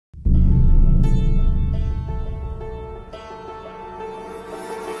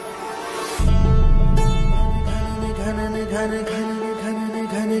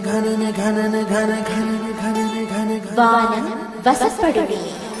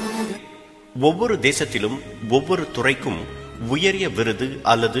ஒவ்வொரு தேசத்திலும் ஒவ்வொரு துறைக்கும் உயரிய விருது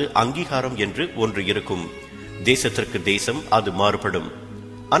அல்லது அங்கீகாரம் என்று ஒன்று இருக்கும். தேசத்திற்கு தேசம் அது மாறுபடும்.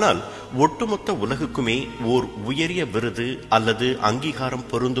 ஆனால் ஒட்டுமொத்த உலகுக்குமே ஓர் உயரிய விருது அல்லது அங்கீகாரம்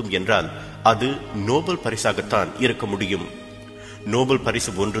பொருந்தும் என்றால் அது நோபல் பரிசாகத்தான் இருக்க முடியும். நோபல்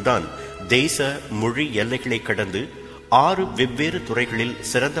பரிசு ஒன்றுதான் தேச மொழி எல்லைகளை கடந்து 6 வெவ்வேறு துறைகளில்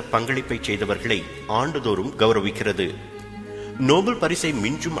சிறந்த பங்களிப்பை செய்தவர்களை ஆண்டுதோறும் கௌரவிக்கிறது. நோபல் பரிசை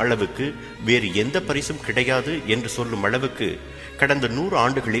மிஞ்சும் அளவுக்கு வேறு எந்த பரிசும் கிடையாது என்று சொல்லும் அளவுக்கு கடந்த 100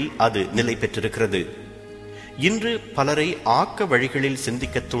 ஆண்டுகளில் அது நிலை பெற்றிருக்கிறது. இன்று பலரை ஆக்க வழிகளில்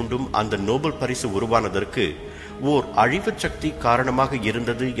சிந்திக்க தூண்டும் அந்த நோபல் பரிசு உருவானதற்கு ஓர் அழிவு சக்தி காரணமாக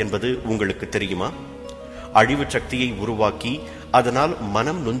இருந்தது என்பது உங்களுக்கு தெரியுமா? அழிவு சக்தியை உருவாக்கி அதனால்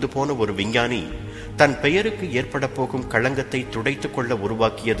மனம் நொந்து போன ஒரு விஞ்ஞானி தன் பெயருக்கு ஏற்பட போகும் களங்கத்தை துடைத்துக் கொள்ள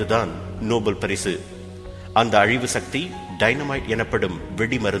உருவாக்கியதுதான் நோபல் பரிசு. அந்த அழிவு சக்தி டைனமைட் எனப்படும்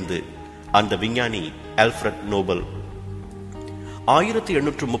வெடிமருந்து. அந்த விஞ்ஞானி ஆல்ஃபிரட் நோபல்.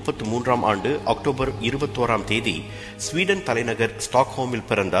 1833 ஆண்டு அக்டோபர் 21ஆம் தேதி ஸ்வீடன் தலைநகர் ஸ்டாக்ஹோமில்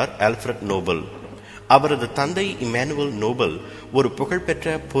பிறந்தார் ஆல்ஃபிரட் நோபல். அவரது தந்தை இமானுவேல் நோபல் ஒரு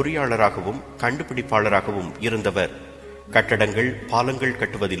புகழ்பெற்ற பொறியாளராகவும் கண்டுபிடிப்பாளராகவும் இருந்தவர். கட்டடங்கள், பாலங்கள்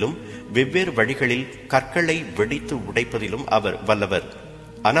கட்டுவதிலும் வெவ்வேறு வழிகளில் கற்களை வெடித்து உடைப்பதிலும் அவர் வல்லவர்.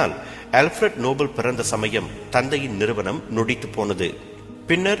 ஆனால் ஆல்ஃபிரட் நோபல் பிறந்த சமயம் தந்தையின் நிறுவனம் நொடித்து போனது.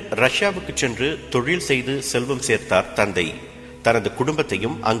 பின்னர் ரஷ்யாவுக்கு சென்று தொழில் செய்து செல்வம் சேர்த்தார் தந்தை. தனது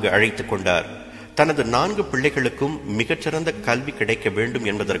குடும்பத்தையும் அங்கு அழைத்துக் கொண்டார். தனது 4 பிள்ளைகளுக்கும் மிகச்சிறந்த கல்வி கிடைக்க வேண்டும்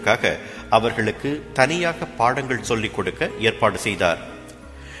என்பதற்காக அவர்களுக்கு தனியாக பாடங்கள் சொல்லிக் கொடுக்க ஏற்பாடு செய்தார்.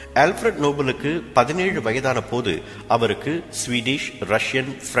 ஆல்ஃபிரட் நோபலுக்கு 17 வயதான போது அவருக்கு ஸ்வீடிஷ்,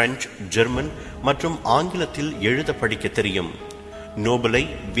 ரஷ்யன், பிரெஞ்சு, ஜெர்மன் மற்றும் ஆங்கிலத்தில் எழுத படிக்க தெரியும். நோபலை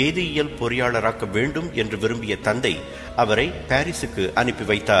வேதியியல் பொறியாளராக்க வேண்டும் என்று விரும்பிய தந்தை அவரை பாரிஸுக்கு அனுப்பி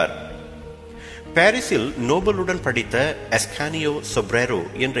வைத்தார். பாரிஸில் நோபலுடன் படித்த எஸ்கானியோ சொப்ரேரோ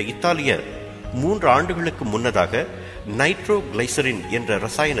என்ற இத்தாலியர் 3 ஆண்டுகளுக்கு முன்னதாக நைட்ரோகிளைசரின் என்ற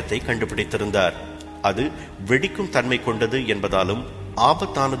ரசாயனத்தை கண்டுபிடித்திருந்தார். அது வெடிக்கும் தன்மை கொண்டது என்பதாலும்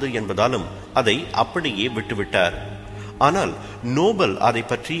ஆபத்தானது என்பதாலும் அதை அப்படியே விட்டுவிட்டார். ஆனால் நோபல் அதை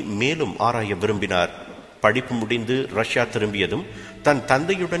பற்றி மேலும் ஆராய விரும்பினார். படிப்பு முடிந்து ரஷ்யா திரும்பியதும் தன்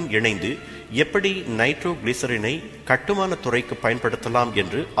தந்தையுடன் இணைந்து எப்படி நைட்ரோகிளிசரினை கட்டுமான துறைக்கு பயன்படுத்தலாம்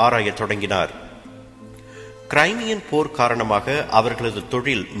என்று ஆராய தொடங்கினார். கிரைமியன் போர் காரணமாக அவர்களது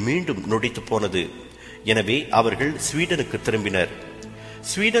தொழில் மீண்டும் நொடித்து போனது. எனவே அவர்கள் ஸ்வீடனுக்கு திரும்பினர்.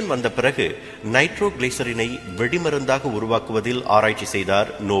 ஸ்வீடன் வந்த பிறகு நைட்ரோகிளிசரினை வெடிமருந்தாக உருவாக்குவதில் ஆராய்ச்சி செய்தார்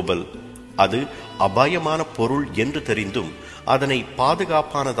நோபல். அது அபாயமான பொருள் என்று தெரிந்தும் அதனை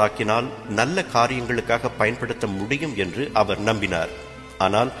பாதுகாப்பானதாக்கினால் நல்ல காரியங்களுக்காக பயன்படுத்த முடியும் என்று அவர் நம்பினார்.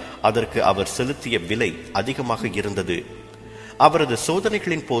 ஆனால் அதற்கு அவர் செலுத்திய விலை அதிகமாக இருந்தது. அவரது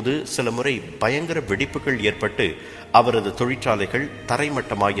சோதனைகளின் போது சில முறை பயங்கர வெடிப்புகள் ஏற்பட்டு அவரது தொழிற்சாலைகள்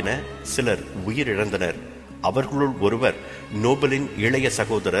தரைமட்டமாயின. சிலர் உயிரிழந்தனர். அவர்களுள் ஒருவர் நோபலின் இளைய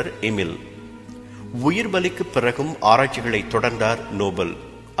சகோதரர் எமில். உயிர் பலிக்கு பிறகும் ஆராய்ச்சிகளை தொடர்ந்தார் நோபல்.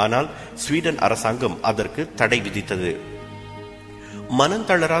 ஆனால் ஸ்வீடன் அரசாங்கம் அதற்கு தடை விதித்தது. மனம்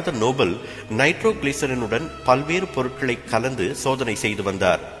தளராத நோபல் நைட்ரோகிளிசரினுடன் பல்வேறு பொருட்களை கலந்து சோதனை செய்து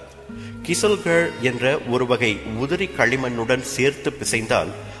வந்தார். கிசல்கள் என்ற ஒரு வகை உதிரி களிமண்ணுடன் சேர்த்து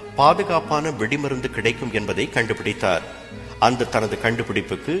பிசைந்தால் பாதுகாப்பான வெடிமருந்து கிடைக்கும் என்பதை கண்டுபிடித்தார். அந்த தனது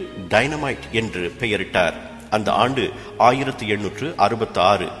கண்டுபிடிப்புக்கு டைனமைட் என்று பெயரிட்டார். அந்த ஆண்டு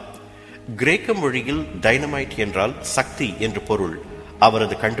 1866. கிரேக்க மொழியில் டைனமைட் என்றால் சக்தி என்று பொருள்.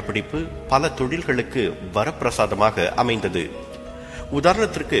 அவரது கண்டுபிடிப்பு பல தொழில்களுக்கு வரப்பிரசாதமாக அமைந்தது.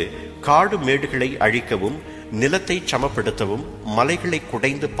 உதாரணத்திற்கு காடு மேடுகளை அழிக்கவும், நிலத்தை சமப்படுத்தவும், மலைகளை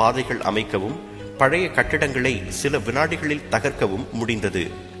குடைந்து பாதைகள் அமைக்கவும், பழைய கட்டிடங்களை சில வினாடிகளில் தகர்க்கவும் முடிந்தது.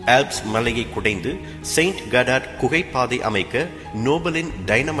 ஆல்ப்ஸ் மலையை குடைந்து செயின்ட் கடார்ட் குகை பாதை அமைக்க நோபலின்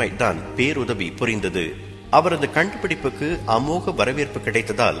டைனமைட் தான் பேருதவி புரிந்தது. அவரது கண்டுபிடிப்புக்கு அமோக வரவேற்பு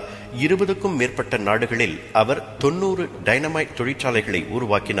கிடைத்ததால் 20க்கும் மேற்பட்ட நாடுகளில் அவர் 90 டைனமைட் தொழிற்சாலைகளை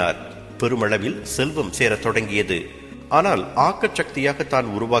உருவாக்கினார். பெருமளவில் செல்வம் சேரத் தொடங்கியது. ஆனால் ஆக்க சக்தியாக தான்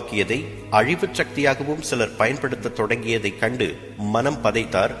உருவாக்கியதை அழிவு சக்தியாகவும் சிலர் பயன்படுத்த தொடங்கியதை கண்டு மனம்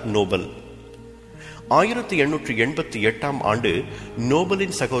பதைத்தார் நோபல். 1888ஆம் ஆண்டு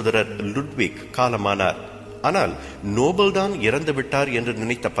நோபலின் சகோதரர் லுட்விக் காலமானார். ஆனால் நோபல் தான் இறந்துவிட்டார் என்று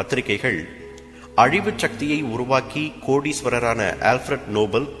நினைத்த பத்திரிகைகள் அழிவு சக்தியை உருவாக்கி கோடீஸ்வரரான ஆல்ஃபிரட்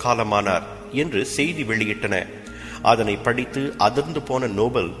நோபல் காலமானார் என்று செய்தி வெளியிட்டன. அதனை படித்து அதிர்ந்து போன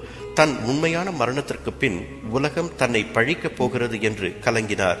நோபல் தன் உண்மையான மரணத்திற்கு பின் உலகம் தன்னை பழிக்கப் போகிறது என்று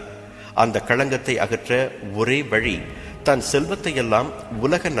கலங்கினார். அந்த களங்கத்தை அகற்ற ஒரே வழி தன் செல்வத்தை எல்லாம்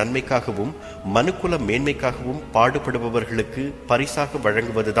உலக நன்மைக்காகவும் மனுக்குல மேன்மைக்காகவும் பாடுபடுபவர்களுக்கு பரிசாக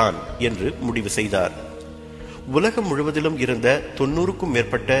வழங்குவதுதான் என்று முடிவு செய்தார். உலகம் முழுவதிலும் இருந்த 90க்கும்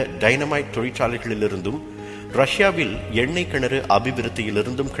மேற்பட்ட டைனமைட் தொழிற்சாலைகளிலிருந்தும் ரஷ்யாவில் எண்ணெய் கிணறு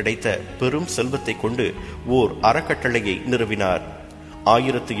அபிவிருத்தியிலிருந்தும் கிடைத்த பெரும் செல்வத்தை கொண்டு ஓர் அறக்கட்டளையை நிறுவினார்.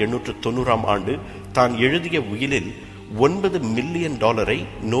 1890ஆம் ஆண்டு தான் எழுதிய உயிலில் $9 மில்லியன்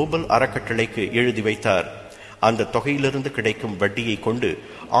நோபல் அறக்கட்டளைக்கு எழுதி வைத்தார். அந்த தொகையிலிருந்து கிடைக்கும் வட்டியை கொண்டு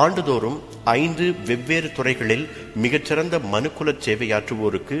ஆண்டுதோறும் 5 வெவ்வேறு துறைகளில் மிகச்சிறந்த மனுக்குல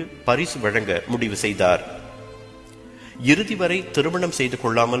சேவையாற்றுவோருக்கு பரிசு வழங்க முடிவு செய்தார். இறுதி வரை திருமணம் செய்து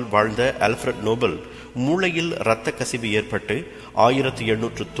கொள்ளாமல் வாழ்ந்த ஆல்ஃபிரட் நோபல் மூளையில் இரத்த கசிவு ஏற்பட்டு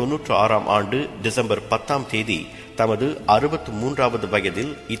 1896ஆம் ஆண்டு டிசம்பர் 10ஆம் தேதி தமது 63வது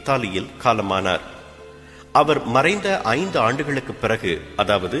வயதில் இத்தாலியில் காலமானார். அவர் மறைந்த 5 ஆண்டுகளுக்கு பிறகு,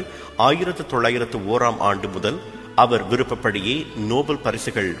 அதாவது 1901ஆம் ஆண்டு முதல் அவர் விருப்பப்படியே நோபல்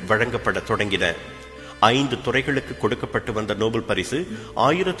பரிசுகள் வழங்கப்பட தொடங்கின. 5 துறைகளுக்கு கொடுக்கப்பட்டு வந்த நோபல் பரிசு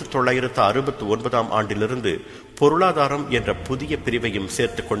 1969ஆம் ஆண்டிலிருந்து பொருளாதாரம் என்ற புதிய பிரிவையும்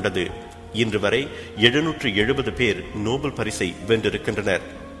சேர்த்துக் கொண்டது. இன்று வரை 770 பேர் நோபல் பரிசை வென்றிருக்கின்றனர்.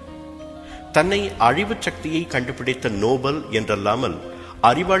 தன்னை அழிவு சக்தியை கண்டுபிடித்த நோபல் என்றல்லாமல்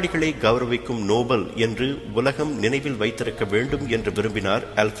அறிவாளிகளை கௌரவிக்கும் நோபல் என்று உலகம் நினைவில் வைத்திருக்க வேண்டும் என்று விரும்பினார்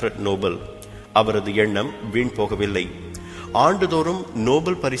ஆல்ஃபிரட் நோபல். அவரது எண்ணம் வீண் போகவில்லை. ஆண்டுதோறும்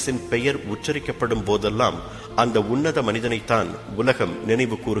நோபல் பரிசின் பெயர் உச்சரிக்கப்படும் போதெல்லாம் அந்த உன்னத மனிதனைத்தான் உலகம்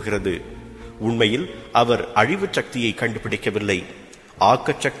நினைவு கூறுகிறது. உண்மையில் அவர் அழிவு சக்தியை கண்டுபிடிக்கவில்லை.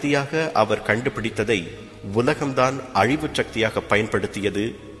 ஆக்கச் சக்தியாக அவர் கண்டுபிடித்ததை உலகம்தான் அழிவு சக்தியாக பயன்படுத்தியது,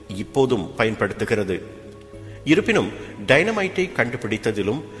 இப்போதும் பயன்படுத்துகிறது. இருப்பினும் டைனமைட்டை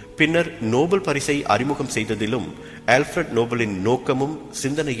கண்டுபிடித்ததிலும் பின்னர் நோபல் பரிசை அறிமுகம் செய்ததிலும் ஆல்ஃபிரட் நோபலின் நோக்கமும்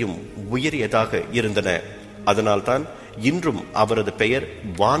சிந்தனையும் உயரியதாக இருந்தன. அதனால்தான் இன்றும் அவரது பெயர்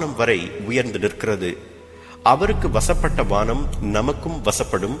வானம் வரை உயர்ந்து நிற்கிறது. அவருக்கு வசப்பட்ட வானம் நமக்கும்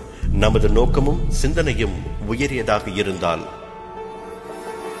வசப்படும். நமது நோக்கமும் சிந்தனையும் உயரியதாக இருந்தால்.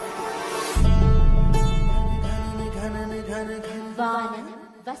 வானம்